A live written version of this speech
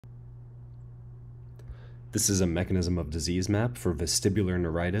This is a mechanism of disease map for vestibular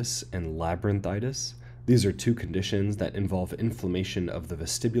neuritis and labyrinthitis. These are two conditions that involve inflammation of the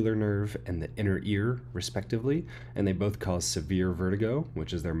vestibular nerve and the inner ear, respectively, and they both cause severe vertigo,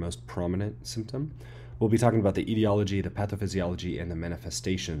 which is their most prominent symptom. We'll be talking about the etiology, the pathophysiology, and the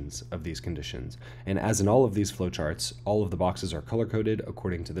manifestations of these conditions. And as in all of these flowcharts, all of the boxes are color-coded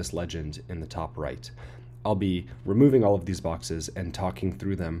according to this legend in the top right. I'll be removing all of these boxes and talking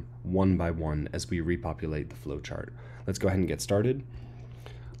through them one by one as we repopulate the flowchart. Let's go ahead and get started.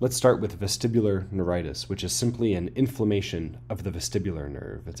 Let's start with vestibular neuritis, which is simply an inflammation of the vestibular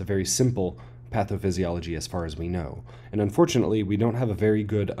nerve. It's a very simple pathophysiology as far as we know. And unfortunately, we don't have a very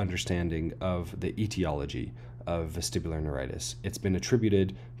good understanding of the etiology of vestibular neuritis. It's been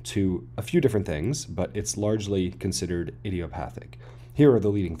attributed to a few different things, but it's largely considered idiopathic. Here are the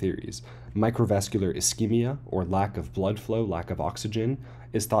leading theories. Microvascular ischemia, or lack of blood flow, lack of oxygen,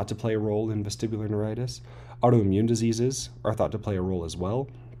 is thought to play a role in vestibular neuritis. Autoimmune diseases are thought to play a role as well.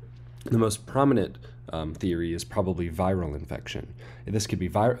 The most prominent theory is probably viral infection. This could be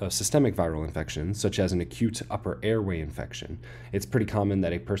systemic viral infection, such as an acute upper airway infection. It's pretty common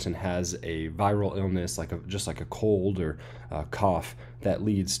that a person has a viral illness, just like a cold or a cough, that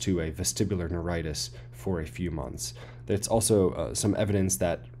leads to a vestibular neuritis for a few months. There's also some evidence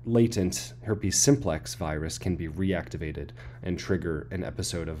that latent herpes simplex virus can be reactivated and trigger an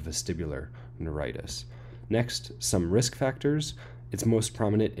episode of vestibular neuritis. Next, some risk factors. It's most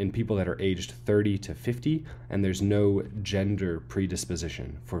prominent in people that are aged 30 to 50, and there's no gender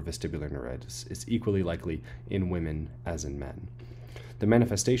predisposition for vestibular neuritis. It's equally likely in women as in men. The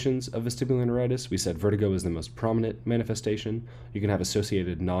manifestations of vestibular neuritis, we said vertigo is the most prominent manifestation. You can have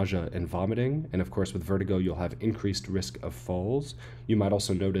associated nausea and vomiting, and of course with vertigo you'll have increased risk of falls. You might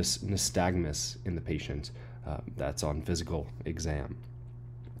also notice nystagmus in the patient. That's on physical exam.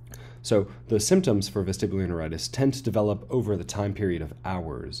 So the symptoms for vestibular neuritis tend to develop over the time period of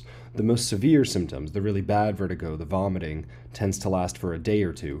hours. The most severe symptoms, the really bad vertigo, the vomiting, tends to last for a day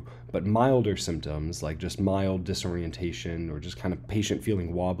or two, but milder symptoms like just mild disorientation or just kind of patient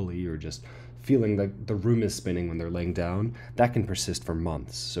feeling wobbly or just feeling like the room is spinning when they're laying down, that can persist for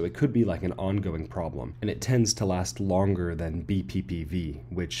months. So it could be like an ongoing problem, and it tends to last longer than BPPV,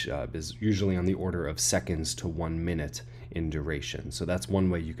 which is usually on the order of seconds to 1 minute in duration. So that's one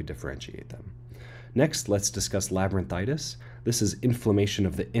way you could differentiate them. Next, let's discuss labyrinthitis. This is inflammation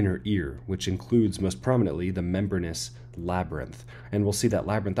of the inner ear, which includes most prominently the membranous labyrinth. And we'll see that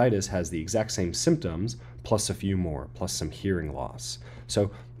labyrinthitis has the exact same symptoms, plus a few more, plus some hearing loss.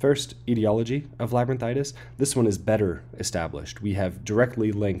 So first, etiology of labyrinthitis. This one is better established. We have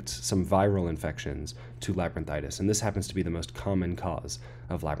directly linked some viral infections to labyrinthitis, and this happens to be the most common cause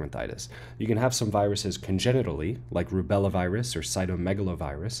of labyrinthitis. You can have some viruses congenitally, like rubella virus or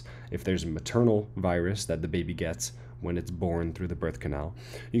cytomegalovirus, if there's a maternal virus that the baby gets when it's born through the birth canal.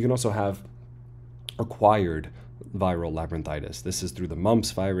 You can also have acquired viral labyrinthitis. This is through the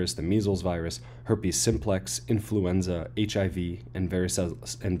mumps virus, the measles virus, herpes simplex, influenza, HIV, and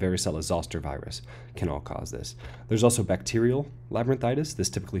varicella zoster virus can all cause this. There's also bacterial labyrinthitis. This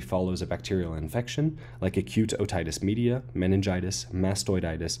typically follows a bacterial infection like acute otitis media, meningitis,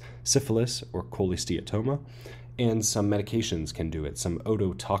 mastoiditis, syphilis, or cholesteatoma. And some medications can do it. Some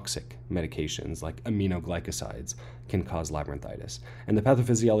ototoxic medications like aminoglycosides can cause labyrinthitis. And the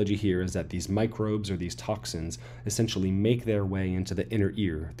pathophysiology here is that these microbes or these toxins essentially make their way into the inner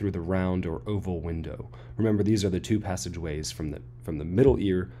ear through the round or oval window. Remember, these are the two passageways from the middle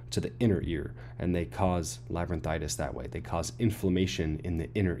ear to the inner ear, and they cause labyrinthitis that way. They cause inflammation in the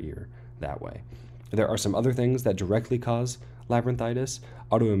inner ear that way. There are some other things that directly cause labyrinthitis.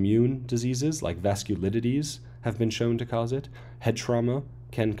 Autoimmune diseases like vasculitis have been shown to cause it. Head trauma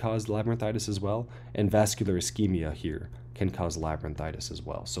can cause labyrinthitis as well, and vascular ischemia here can cause labyrinthitis as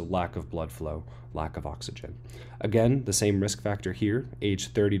well. So lack of blood flow, lack of oxygen. Again, the same risk factor here. Age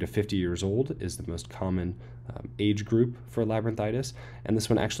 30 to 50 years old is the most common age group for labyrinthitis, and this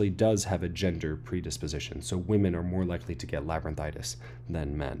one actually does have a gender predisposition, so women are more likely to get labyrinthitis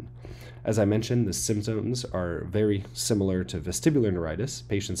than men. As I mentioned, the symptoms are very similar to vestibular neuritis.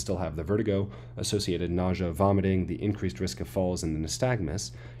 Patients still have the vertigo, associated nausea, vomiting, the increased risk of falls, and the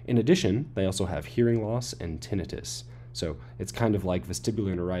nystagmus. In addition, they also have hearing loss and tinnitus. So it's kind of like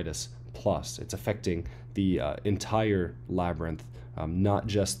vestibular neuritis plus. It's affecting the entire labyrinth, not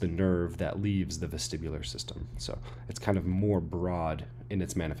just the nerve that leaves the vestibular system. So it's kind of more broad in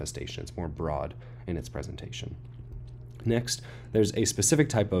its manifestation. It's more broad in its presentation. Next, there's a specific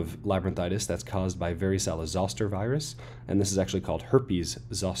type of labyrinthitis that's caused by varicella zoster virus, and this is actually called herpes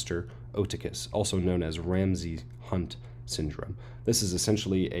zoster oticus, also known as Ramsay Hunt syndrome. This is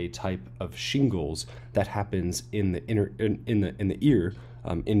essentially a type of shingles that happens in the in the ear.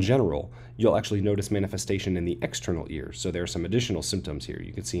 In general, you'll actually notice manifestation in the external ear. So there are some additional symptoms here.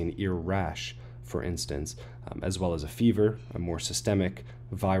 You can see an ear rash, for instance, as well as a fever, a more systemic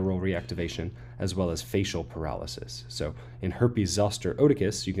viral reactivation, as well as facial paralysis. So in herpes zoster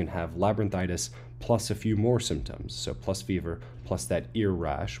oticus, you can have labyrinthitis plus a few more symptoms. So plus fever, plus that ear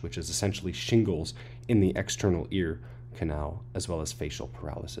rash, which is essentially shingles in the external ear canal, as well as facial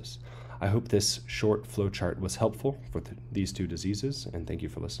paralysis. I hope this short flowchart was helpful for these two diseases, and thank you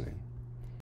for listening.